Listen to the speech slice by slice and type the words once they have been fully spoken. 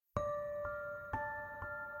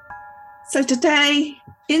So today,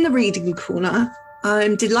 in the Reading Corner,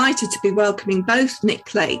 I'm delighted to be welcoming both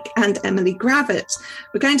Nick Lake and Emily Gravett.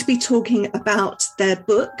 We're going to be talking about their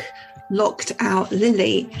book, Locked Out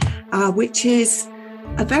Lily, which is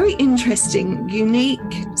a very interesting, unique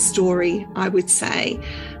story, I would say.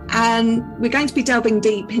 And we're going to be delving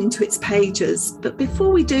deep into its pages. But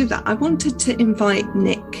before we do that, I wanted to invite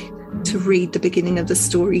Nick to read the beginning of the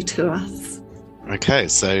story to us. Okay,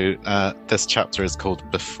 so this chapter is called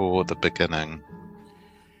Before the Beginning.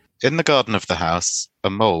 In the garden of the house, a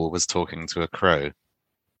mole was talking to a crow.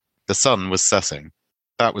 The sun was setting.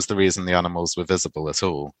 That was the reason the animals were visible at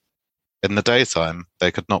all. In the daytime,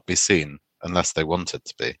 they could not be seen unless they wanted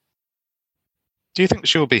to be. "Do you think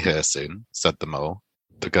she will be here soon?" said the mole.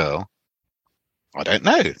 The girl. "I don't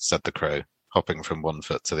know," said the crow, hopping from one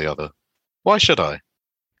foot to the other. "Why should I?"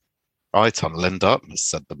 "I tunnel in darkness,"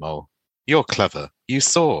 said the mole. "You're clever. You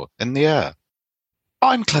saw, in the air."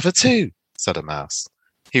 "I'm clever too," said a mouse.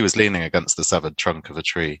 He was leaning against the severed trunk of a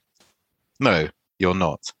tree. "No, you're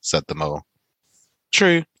not," said the mole.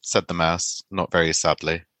 "True," said the mouse, not very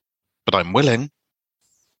sadly. "But I'm willing."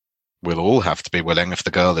 "We'll all have to be willing if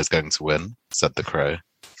the girl is going to win," said the crow.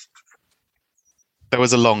 There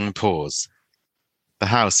was a long pause. The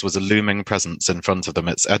house was a looming presence in front of them,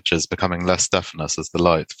 its edges becoming less definite as the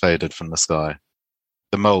light faded from the sky.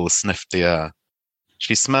 The mole sniffed the air.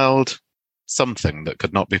 She smelled something that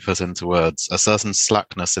could not be put into words, a certain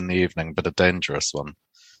slackness in the evening, but a dangerous one.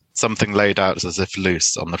 Something laid out as if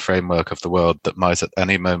loose on the framework of the world that might at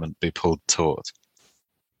any moment be pulled taut.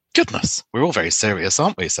 "Goodness, we're all very serious,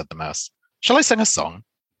 aren't we?" said the mouse. "Shall I sing a song?"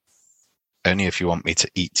 "Only if you want me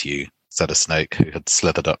to eat you," said a snake who had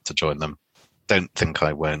slithered up to join them. "Don't think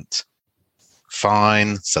I won't."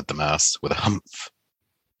 "Fine," said the mouse, with a humph.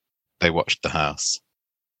 They watched the house.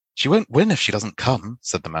 "She won't win if she doesn't come,"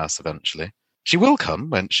 said the mouse eventually. "She will come,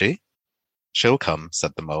 won't she?" "She'll come,"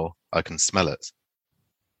 said the mole. "I can smell it."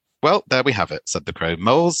 "Well, there we have it," said the crow.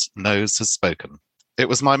 "Mole's nose has spoken. It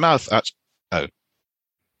was my mouth Oh.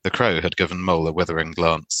 The crow had given Mole a withering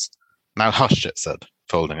glance. "Now hush," it said,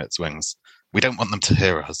 folding its wings. "We don't want them to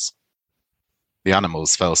hear us." The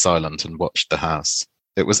animals fell silent and watched the house.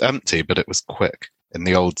 It was empty, but it was quick, in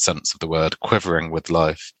the old sense of the word, quivering with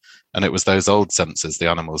life, and it was those old senses the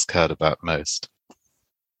animals cared about most.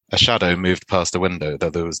 A shadow moved past a window, though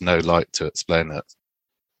there was no light to explain it.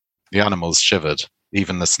 The animals shivered,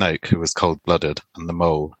 even the snake, who was cold-blooded, and the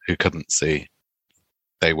mole, who couldn't see.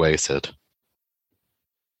 They waited.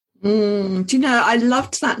 Do you know, I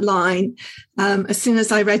loved that line. As soon as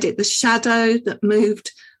I read it, the shadow that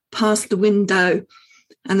moved past the window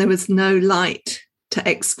and there was no light to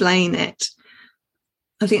explain it.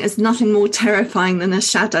 I think there's nothing more terrifying than a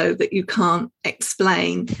shadow that you can't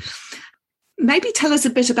explain. Maybe tell us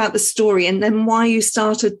a bit about the story and then why you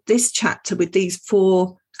started this chapter with these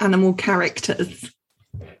 4 animal characters.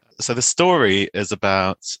 So the story is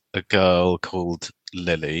about a girl called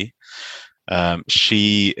Lily.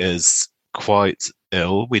 She is quite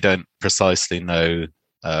ill. We don't precisely know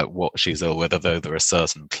what she's ill with, although there are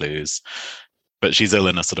certain clues. But she's ill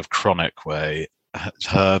in a sort of chronic way.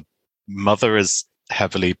 Her mother is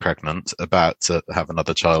heavily pregnant, about to have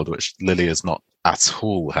another child, which Lily is not at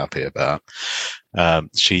all happy about.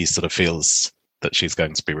 She sort of feels that she's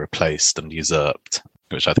going to be replaced and usurped,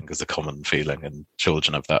 which I think is a common feeling in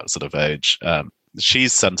children of that sort of age.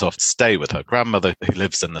 She's sent off to stay with her grandmother, who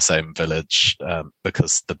lives in the same village,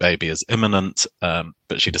 because the baby is imminent,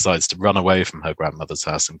 but she decides to run away from her grandmother's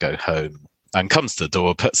house and go home, and comes to the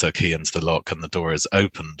door, puts her key into the lock, and the door is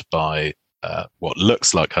opened by what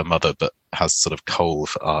looks like her mother, but has sort of coal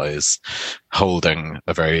for eyes, holding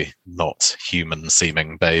a very not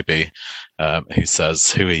human-seeming baby, who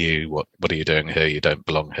says, "Who are you? What are you doing here? You don't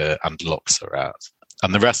belong here," and locks her out.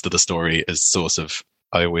 And the rest of the story is sort of,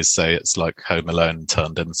 I always say it's like Home Alone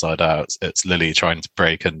turned inside out. It's Lily trying to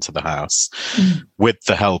break into the house with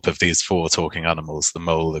the help of these 4 talking animals, the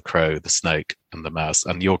mole, the crow, the snake, and the mouse.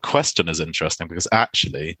 And your question is interesting because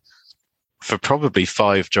actually, for probably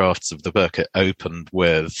 5 drafts of the book, it opened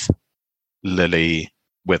with Lily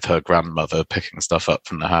with her grandmother picking stuff up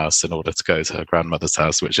from the house in order to go to her grandmother's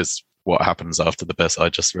house, which is what happens after the bit I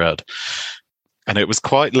just read. And it was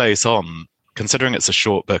quite late on. Considering it's a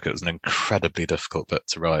short book, it was an incredibly difficult book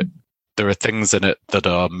to write. There are things in it that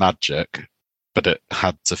are magic, but it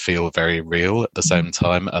had to feel very real at the same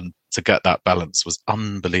time. And to get that balance was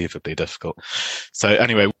unbelievably difficult. So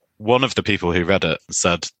anyway, one of the people who read it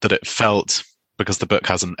said that it felt because the book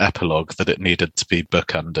has an epilogue, that it needed to be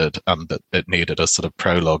bookended and that it needed a sort of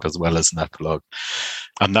prologue as well as an epilogue.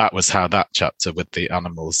 And that was how that chapter with the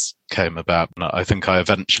animals came about. And I think I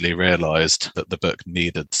eventually realised that the book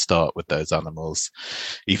needed to start with those animals,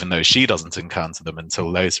 even though she doesn't encounter them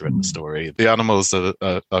until later in the story. The animals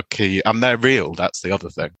are key, and they're real. That's the other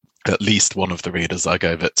thing. At least one of the readers I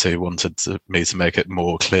gave it to wanted me to make it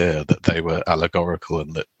more clear that they were allegorical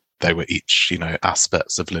and that they were each,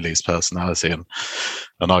 aspects of Lily's personality.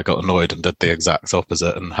 And I got annoyed and did the exact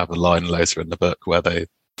opposite and have a line later in the book where they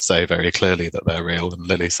say very clearly that they're real, and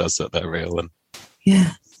Lily says that they're real. And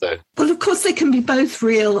yeah. So, well, of course, they can be both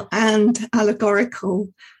real and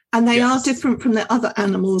allegorical. And they are different from the other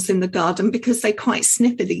animals in the garden because they quite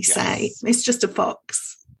snippily say, it's just a fox.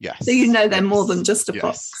 Yes. So they're more than just a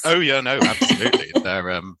fox. Oh, yeah, no, absolutely.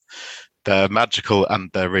 They're magical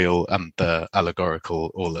and they're real and they're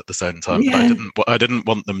allegorical all at the same time. Yeah. But I didn't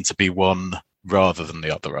want them to be one rather than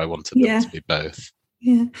the other. I wanted them to be both.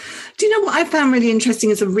 Yeah. Do you know what I found really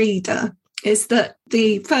interesting as a reader is that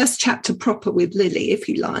the first chapter proper with Lily, if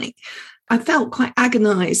you like, I felt quite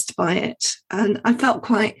agonised by it, and I felt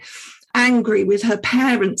quite angry with her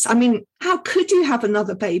parents. I mean, how could you have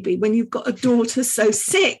another baby when you've got a daughter so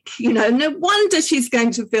sick? No wonder she's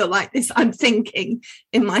going to feel like this, I'm thinking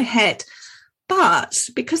in my head. But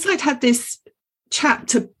because I'd had this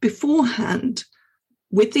chapter beforehand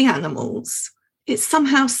with the animals, it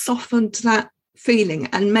somehow softened that feeling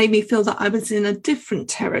and made me feel that I was in a different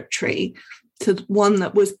territory to one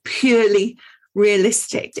that was purely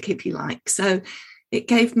realistic, if you like. So it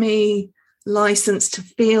gave me license to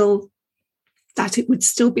feel that it would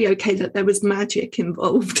still be okay that there was magic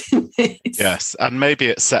involved in this. Yes, and maybe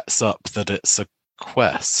it sets up that it's a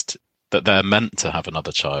quest, that they're meant to have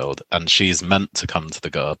another child and she's meant to come to the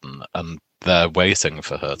garden and they're waiting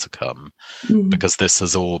for her to come because this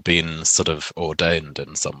has all been sort of ordained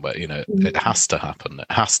in some way. It has to happen.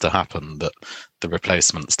 It has to happen that the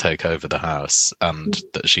replacements take over the house and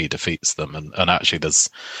that she defeats them. And actually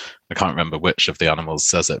I can't remember which of the animals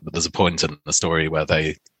says it, but there's a point in the story where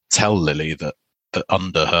they tell Lily that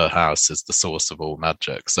under her house is the source of all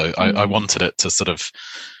magic. So I wanted it to sort of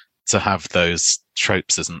to have those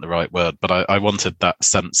tropes isn't the right word, but I wanted that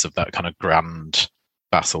sense of that kind of grand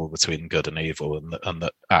battle between good and evil, and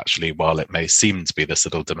that actually, while it may seem to be this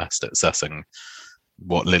little domestic setting,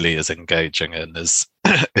 what Lily is engaging in is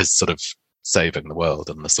sort of saving the world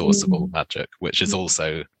and the source of all magic, which is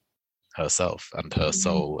also herself and her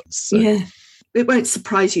soul. So, yeah. It won't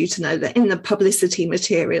surprise you to know that in the publicity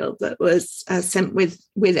material that was sent with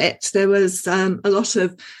it, there was a lot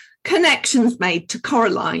of connections made to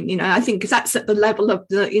Coraline. I think that's at the level of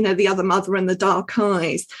the other mother and the dark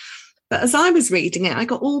eyes. But as I was reading it, I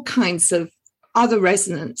got all kinds of other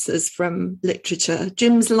resonances from literature.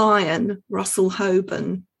 Jim's Lion, Russell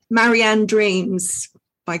Hoban, Marianne Dreams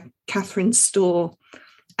by Catherine Storr,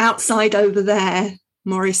 Outside Over There,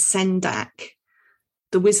 Maurice Sendak,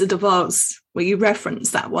 The Wizard of Oz, where you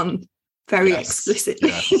reference that one very explicitly.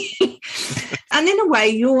 Yes. And in a way,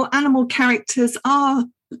 your animal characters are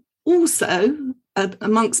also,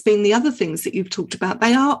 amongst being the other things that you've talked about,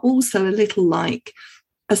 they are also a little like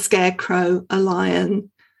a scarecrow, a lion,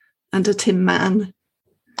 and a tin man.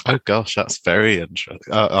 Oh gosh, that's very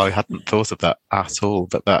interesting. I hadn't thought of that at all,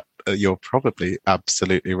 but that you're probably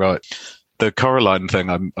absolutely right. The Coraline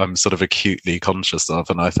thing I'm sort of acutely conscious of,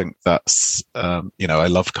 and I think that's, I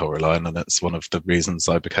love Coraline, and it's one of the reasons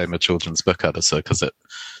I became a children's book editor, because it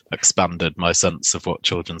expanded my sense of what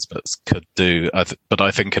children's books could do. But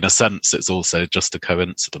I think in a sense it's also just a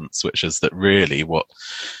coincidence, which is that really what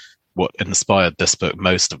inspired this book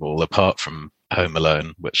most of all, apart from Home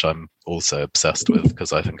Alone, which I'm also obsessed with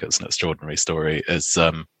because I think it's an extraordinary story, is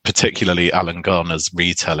particularly Alan Garner's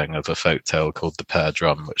retelling of a folktale called The Pear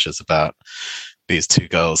Drum, which is about these two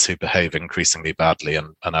girls who behave increasingly badly,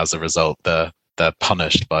 and as a result they're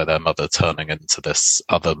punished by their mother turning into this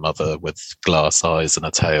other mother with glass eyes and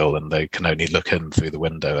a tail, and they can only look in through the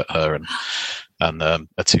window at her and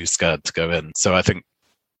are too scared to go in. So I think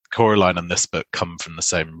Coraline and this book come from the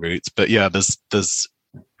same roots, but yeah, there's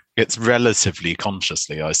it's relatively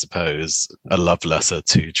consciously, I suppose, a love letter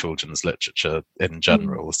to children's literature in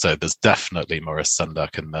general. So there's definitely Maurice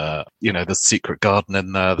Sendak in there. There's Secret Garden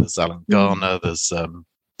in there. There's Alan Garner. There's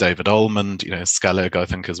David Almond. Skellig, I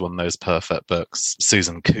think, is one of those perfect books.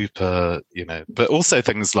 Susan Cooper. But also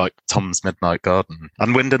things like Tom's Midnight Garden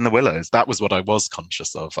and Wind in the Willows. That was what I was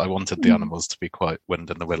conscious of. I wanted the animals to be quite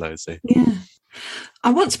Wind in the Willowsy. Yeah.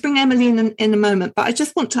 I want to bring Emily in a moment, but I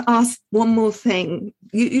just want to ask one more thing.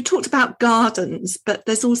 You talked about gardens, but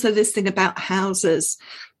there's also this thing about houses.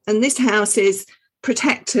 And this house is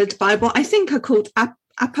protected by what I think are called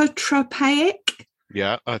apotropaic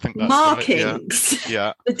Yeah, I think that's markings. Right.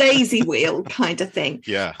 Yeah. The daisy wheel kind of thing.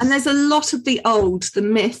 Yeah. And there's a lot of the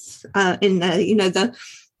myth in there, you know, the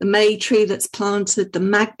may tree that's planted, the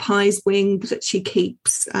magpie's wing that she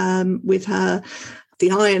keeps with her,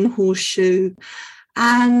 the iron horseshoe.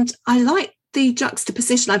 And I like the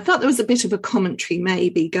juxtaposition. I felt there was a bit of a commentary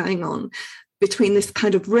maybe going on between this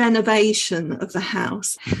kind of renovation of the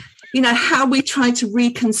house, you know, how we try to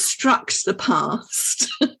reconstruct the past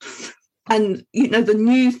and, you know, the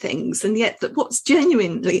new things, and yet that what's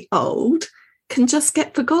genuinely old can just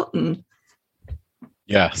get forgotten.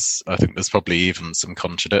 Yes, I think there's probably even some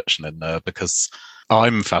contradiction in there, because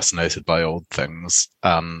I'm fascinated by old things,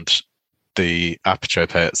 and the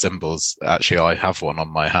apotropaic symbols, actually I have one on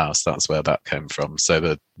my house. That's where that came from. So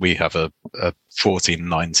that we have a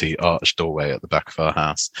 1490 arched doorway at the back of our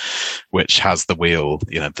house, which has the wheel,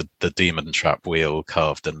 you know, the demon trap wheel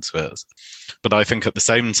carved into it. But I think at the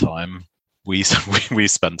same time, we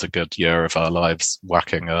spent a good year of our lives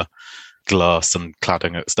whacking a glass and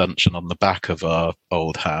cladding extension on the back of our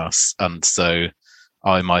old house. And so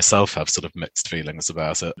I myself have sort of mixed feelings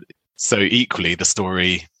about it. So equally, the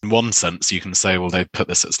story, in one sense, you can say, well, they put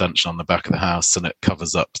this extension on the back of the house and it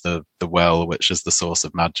covers up the well, which is the source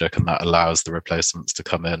of magic, and that allows the replacements to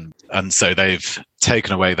come in. And so they've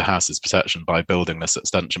taken away the house's protection by building this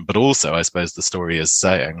extension. But also, I suppose the story is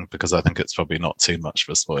saying, because I think it's probably not too much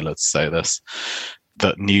of a spoiler to say this,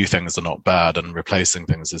 that new things are not bad and replacing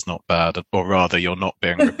things is not bad, or rather you're not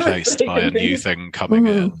being replaced by a new thing coming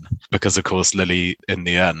in. Because, of course, Lily, in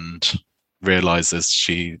the end, realizes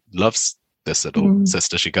she loves this little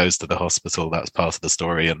sister. She goes to the hospital. That's part of the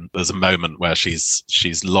story. And there's a moment where she's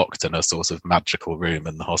locked in a sort of magical room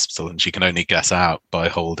in the hospital, and she can only get out by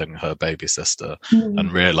holding her baby sister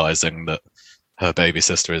and realizing that her baby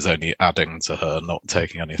sister is only adding to her, not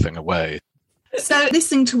taking anything away. So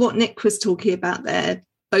listening to what Nick was talking about there,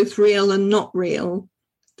 both real and not real,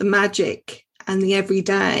 the magic and the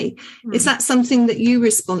everyday, is that something that you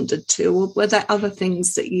responded to, or were there other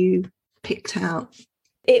things that you picked out?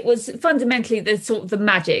 It was fundamentally the sort of the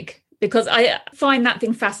magic, because I find that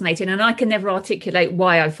thing fascinating, and I can never articulate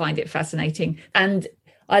why I find it fascinating. And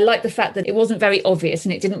I like the fact that it wasn't very obvious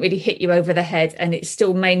and it didn't really hit you over the head, and it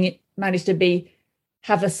still managed to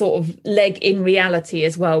have a sort of leg in reality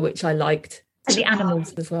as well, which I liked. And the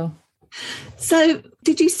animals as well. So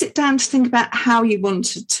did you sit down to think about how you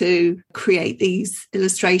wanted to create these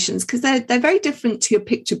illustrations? Because they're very different to your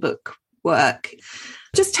picture book work.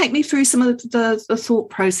 Just take me through some of the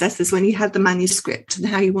thought processes when you had the manuscript and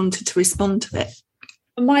how you wanted to respond to it.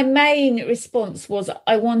 My main response was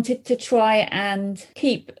I wanted to try and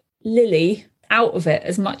keep Lily out of it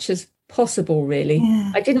as much as possible, really.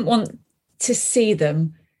 Yeah. I didn't want to see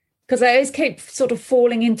them, because I always keep sort of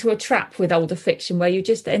falling into a trap with older fiction where you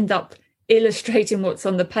just end up illustrating what's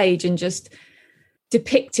on the page and just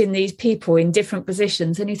depicting these people in different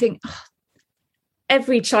positions. And you think,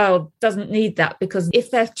 every child doesn't need that, because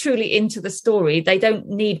if they're truly into the story, they don't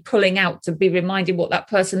need pulling out to be reminded what that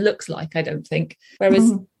person looks like, I don't think.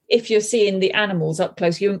 Whereas if you're seeing the animals up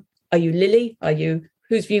close, are you Lily?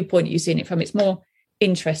 Whose viewpoint are you seeing it from? It's more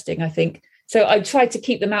interesting, I think. So I tried to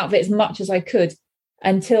keep them out of it as much as I could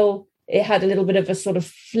until it had a little bit of a sort of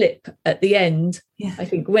flip at the end. Yeah. I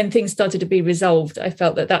think when things started to be resolved, I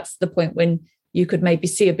felt that that's the point when you could maybe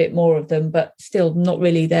see a bit more of them, but still not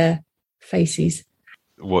really their faces.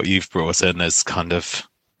 What you've brought in is kind of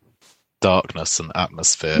darkness and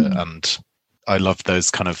atmosphere, and I love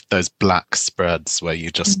those black spreads where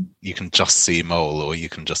you can just see mole, or you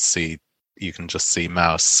can just see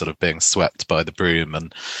mouse sort of being swept by the broom,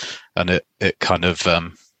 and it kind of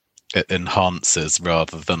it enhances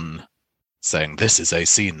rather than saying this is a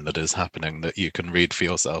scene that is happening that you can read for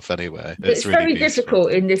yourself anyway. It's really very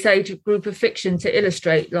difficult in this age group of fiction to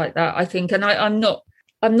illustrate like that, I think, and I'm not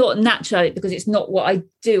natural at it because it's not what I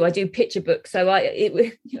do. I do picture books, so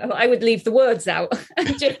I would leave the words out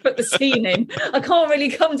and just put the scene in. I can't really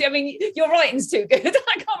come to. I mean, your writing's too good.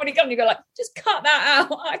 I can't really come to you and go like, just cut that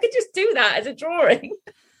out. I could just do that as a drawing.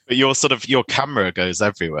 But your camera goes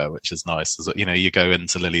everywhere, which is nice. You know, you go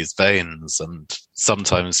into Lily's veins, and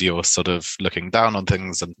sometimes you're sort of looking down on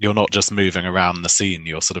things, and you're not just moving around the scene.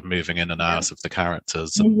 You're sort of moving in and out of the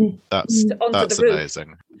characters. And that's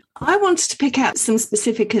amazing. I wanted to pick out some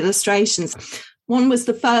specific illustrations. One was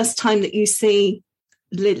the first time that you see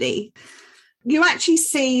Lily. You actually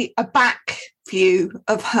see a back view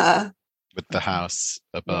of her. With the house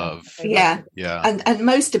above. Yeah. Yeah. And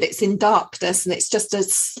most of it's in darkness, and it's just a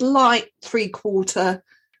slight 3/4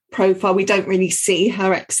 profile. We don't really see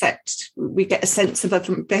her, except we get a sense of her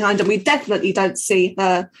from behind, and we definitely don't see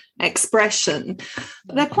her expression.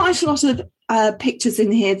 But there are quite a lot of pictures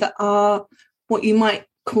in here that are what you might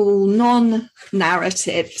call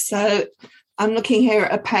non-narrative. So I'm looking here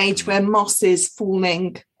at a page where moss is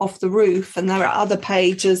falling off the roof, and there are other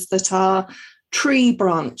pages that are tree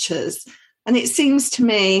branches. And it seems to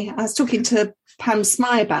me, I was talking to Pam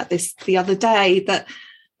Smye about this the other day, that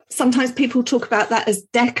sometimes people talk about that as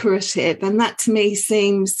decorative, and that to me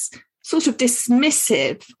seems sort of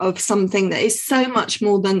dismissive of something that is so much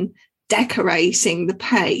more than decorating the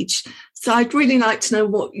page. So I'd really like to know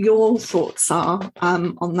what your thoughts are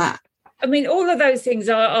on that. I mean, all of those things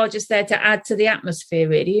are just there to add to the atmosphere,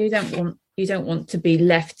 really. You don't want to be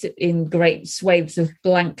left in great swathes of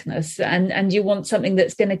blankness, and you want something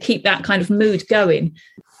that's going to keep that kind of mood going.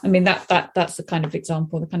 I mean, that's the kind of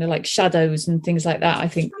example, the kind of like shadows and things like that, I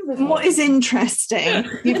think. What is interesting,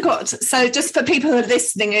 you've got, so just for people who are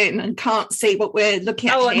listening in and can't see what we're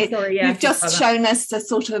looking at here, sorry, yeah, you've just shown us a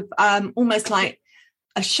sort of almost like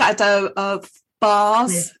a shadow of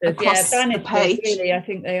bars across the page. Really, I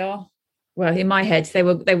think they are. Well, in my head, they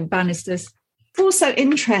were banisters. Also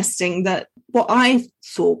interesting that what I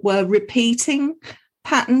thought were repeating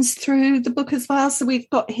patterns through the book as well. So we've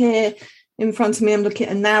got here in front of me, I'm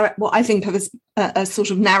looking at what I think of as a sort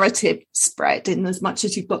of narrative spread, in as much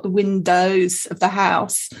as you've got the windows of the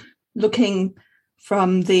house looking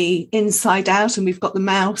from the inside out, and we've got the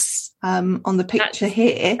mouse on the picture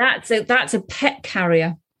here. That's a pet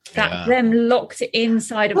carrier. That's them locked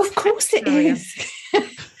inside of course it is.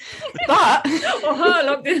 But or her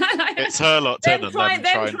locked in. It's her locked in, and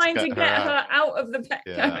trying to get her out of the pet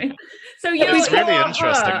carrier. So it was really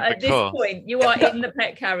interesting at this point. You are in the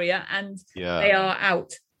pet carrier, and they are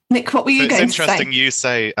out. Nick, what were you going to say? It's interesting you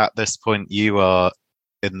say at this point you are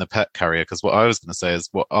in the pet carrier, because what I was going to say is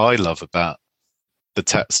what I love about the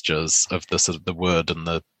textures of the sort of the wood and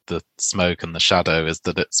the smoke and the shadow is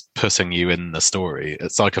that it's putting you in the story.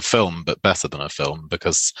 It's like a film, but better than a film,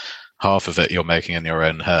 because half of it you're making in your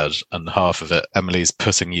own head, and half of it Emily's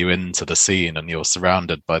putting you into the scene, and you're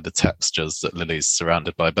surrounded by the textures that Lily's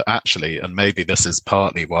surrounded by. But actually, and maybe this is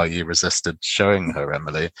partly why you resisted showing her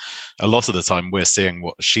Emily, a lot of the time we're seeing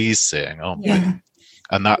what she's seeing, aren't we?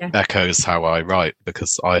 And that echoes how I write,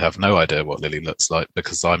 because I have no idea what Lily looks like,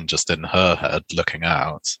 because I'm just in her head looking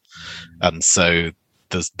out. And so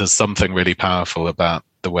there's something really powerful about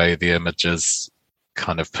the way the images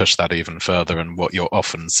kind of push that even further, and what you're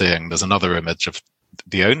often seeing. There's another image of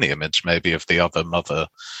the only image maybe of the other mother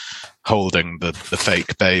holding the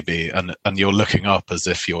fake baby, and you're looking up as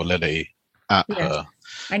if you're Lily at her.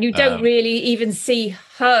 And you don't really even see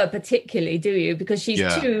her particularly, do you? Because she's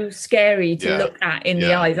too scary to look at in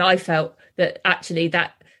the eyes. I felt that actually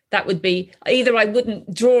that would be either I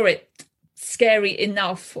wouldn't draw it scary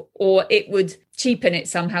enough, or it would cheapen it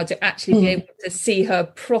somehow to actually be able to see her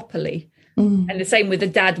properly. And the same with the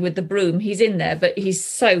dad with the broom. He's in there, but he's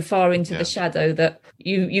so far into the shadow that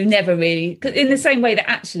you never really, cause in the same way that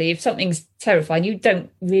actually if something's terrifying, you don't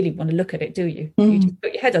really want to look at it, do you? You just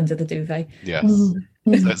put your head under the duvet. Yes. So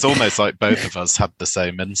it's almost like both of us had the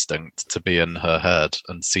same instinct to be in her head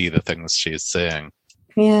and see the things she's seeing.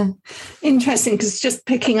 Yeah. Interesting, because just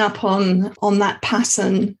picking up on that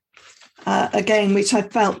pattern again, which I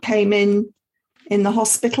felt came in the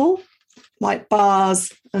hospital, like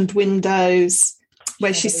bars and windows,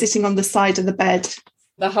 where she's sitting on the side of the bed.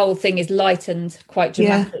 The whole thing is lightened quite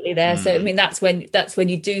dramatically there. So I mean, that's when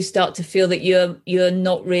you do start to feel that you're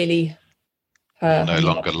not really her, no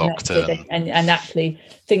longer locked in, and actually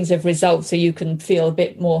things have resolved, so you can feel a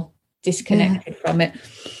bit more disconnected from it,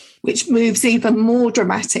 which moves even more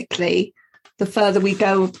dramatically the further we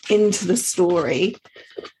go into the story.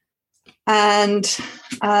 And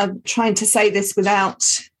trying to say this without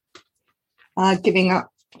giving up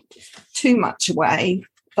too much away,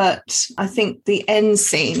 but I think the end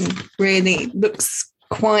scene really looks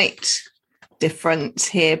quite different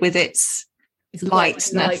here with its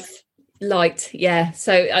lightness. Light, yeah.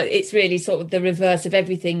 So it's really sort of the reverse of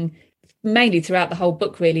everything, mainly throughout the whole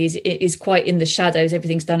book, really, is quite in the shadows.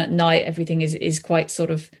 Everything's done at night. Everything is quite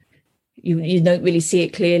sort of, you don't really see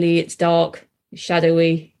it clearly. It's dark,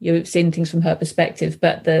 shadowy. You're seeing things from her perspective,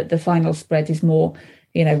 but the final spread is more,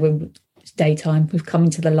 when it's daytime, we've come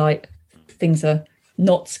into the light. Things are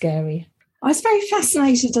not scary. I was very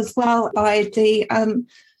fascinated as well by the,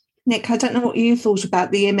 Nick, I don't know what you thought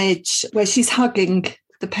about the image where she's hugging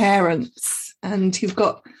the parents, and you've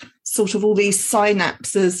got sort of all these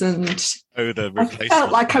synapses, and I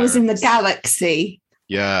felt like I was in the galaxy.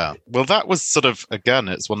 Yeah. Well, that was sort of, again,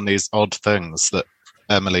 it's one of these odd things that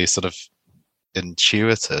Emily sort of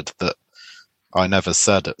intuited that I never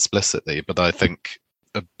said explicitly, but I think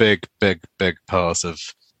a big part of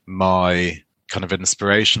my kind of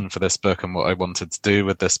inspiration for this book and what I wanted to do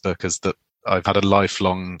with this book is that I've had a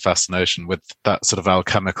lifelong fascination with that sort of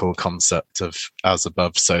alchemical concept of as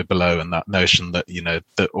above, so below, and that notion that,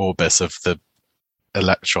 the orbit of the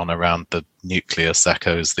electron around the nucleus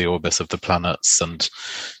echoes the orbit of the planets, and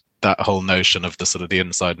that whole notion of the sort of the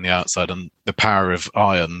inside and the outside, and the power of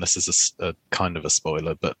iron. This is a kind of a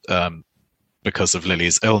spoiler, but because of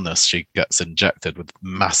Lily's illness, she gets injected with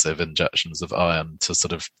massive injections of iron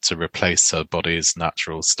to replace her body's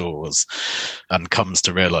natural stores, and comes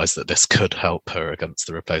to realize that this could help her against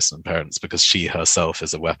the replacement parents because she herself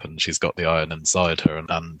is a weapon. She's got the iron inside her.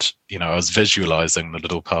 And I was visualizing the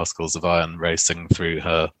little particles of iron racing through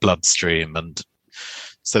her bloodstream. And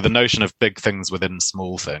so the notion of big things within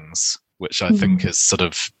small things, which I think is sort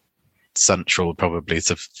of central probably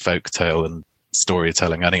to folktale and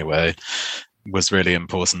storytelling anyway, was really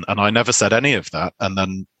important. And I never said any of that.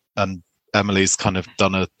 And Emily's kind of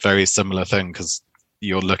done a very similar thing, because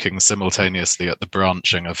you're looking simultaneously at the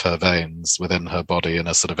branching of her veins within her body in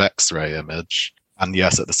a sort of X-ray image. And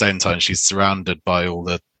yes, at the same time, she's surrounded by all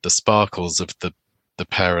the sparkles of the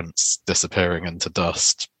parents disappearing into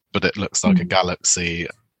dust, but it looks like a galaxy.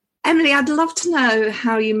 Emily, I'd love to know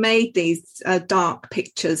how you made these dark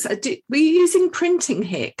pictures. Were you using printing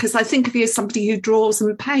here? Because I think of you as somebody who draws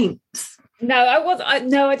and paints. No,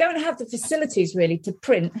 I don't have the facilities really to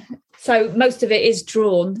print. So most of it is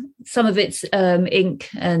drawn. Some of it's ink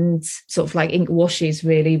and sort of like ink washes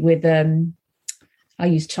really with, I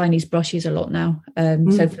use Chinese brushes a lot now.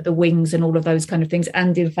 So for the wings and all of those kind of things.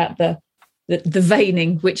 And in fact, the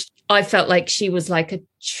veining, which I felt like she was like a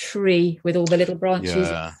tree with all the little branches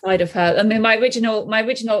inside of her. I mean, my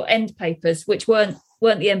original end papers, which weren't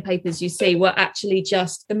the end papers you see, were actually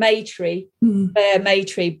just the may tree, bare may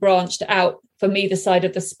tree branched out from either side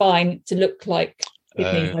of the spine to look like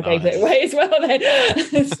kidneys. I gave it away as well then.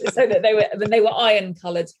 So that they were iron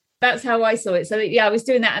coloured. That's how I saw it. So yeah, I was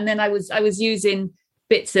doing that, and then I was using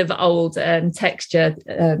bits of old texture,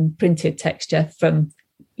 printed texture from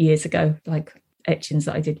years ago, like etchings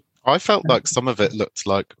that I did. I felt like some of it looked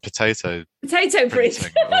like potato print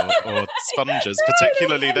or sponges,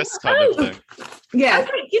 particularly this kind of thing. Yeah.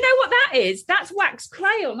 You know what that is? That's wax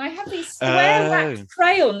crayon. I have these square wax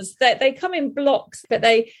crayons that they come in blocks, but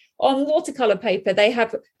on watercolor paper,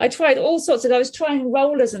 I tried all sorts of, I was trying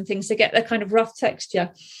rollers and things to get that kind of rough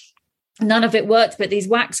texture. None of it worked, but these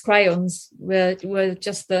wax crayons were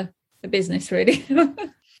just the business, really.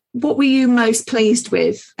 What were you most pleased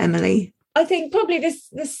with, Emily? I think probably this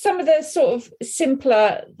some of the sort of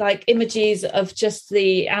simpler like images of just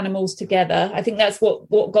the animals together. I think that's what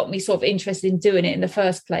got me sort of interested in doing it in the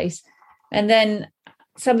first place. And then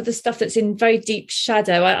some of the stuff that's in very deep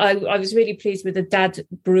shadow. I was really pleased with the dad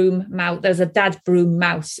broom mouse. There's a dad broom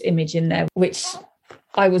mouse image in there, which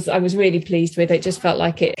I was really pleased with. It just felt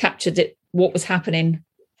like it captured what was happening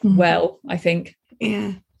well, I think.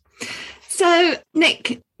 Yeah. So,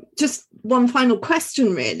 Nick, just one final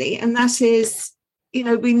question, really, and that is,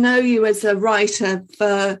 we know you as a writer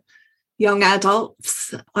for young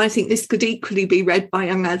adults. I think this could equally be read by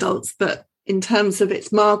young adults, but in terms of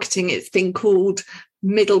its marketing, it's been called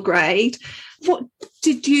middle grade. What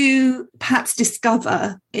did you perhaps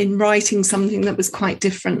discover in writing something that was quite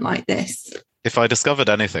different like this? If I discovered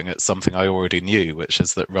anything, it's something I already knew, which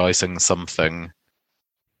is that writing something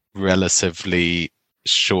relatively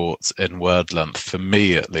short in word length, for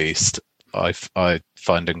me at least, I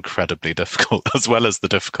find incredibly difficult, as well as the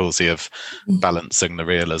difficulty of balancing the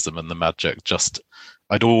realism and the magic.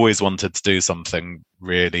 I'd always wanted to do something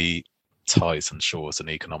really tight and short and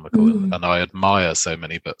economical, and I admire so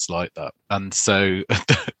many books like that. And so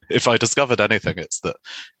if I discovered anything, it's that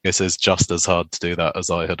it is just as hard to do that as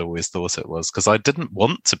I had always thought it was, because I didn't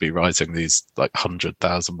want to be writing these like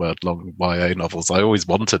 100,000 word long YA novels. I always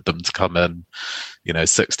wanted them to come in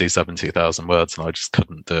 60,000-70,000 words, and I just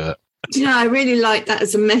couldn't do it. I really like that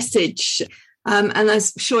as a message. And I'm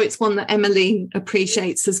sure it's one that Emily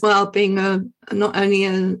appreciates as well, being not only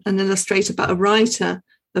an illustrator, but a writer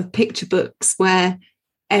of picture books, where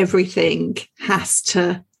everything has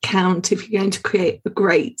to count if you're going to create a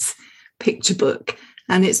great picture book.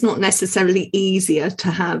 And it's not necessarily easier to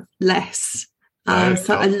have less.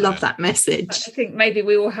 So I love that message. I think maybe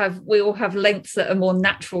we all have lengths that are more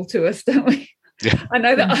natural to us, don't we? Yeah. I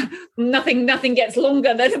know that nothing gets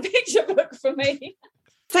longer than a picture book for me.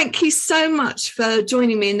 Thank you so much for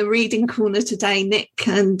joining me in the Reading Corner today, Nick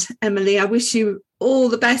and Emily. I wish you all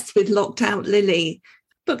the best with Locked Out Lily.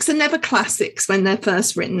 Books are never classics when they're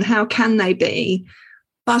first written. How can they be?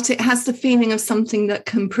 but it has the feeling of something that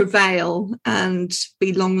can prevail and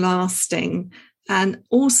be long lasting, and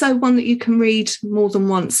also one that you can read more than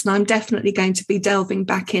once. And I'm definitely going to be delving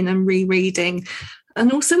back in and rereading,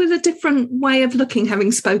 and also with a different way of looking,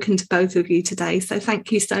 having spoken to both of you today. So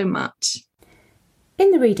thank you so much.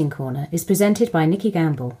 In the Reading Corner is presented by Nikki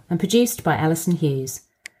Gamble and produced by Alison Hughes.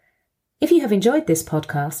 If you have enjoyed this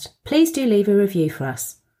podcast, please do leave a review for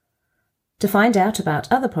us. To find out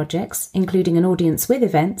about other projects, including an audience with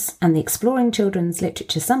events and the Exploring Children's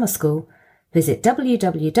Literature Summer School, visit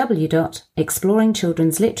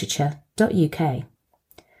www.exploringchildrensliterature.uk.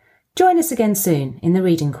 Join us again soon in the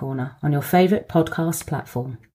Reading Corner on your favourite podcast platform.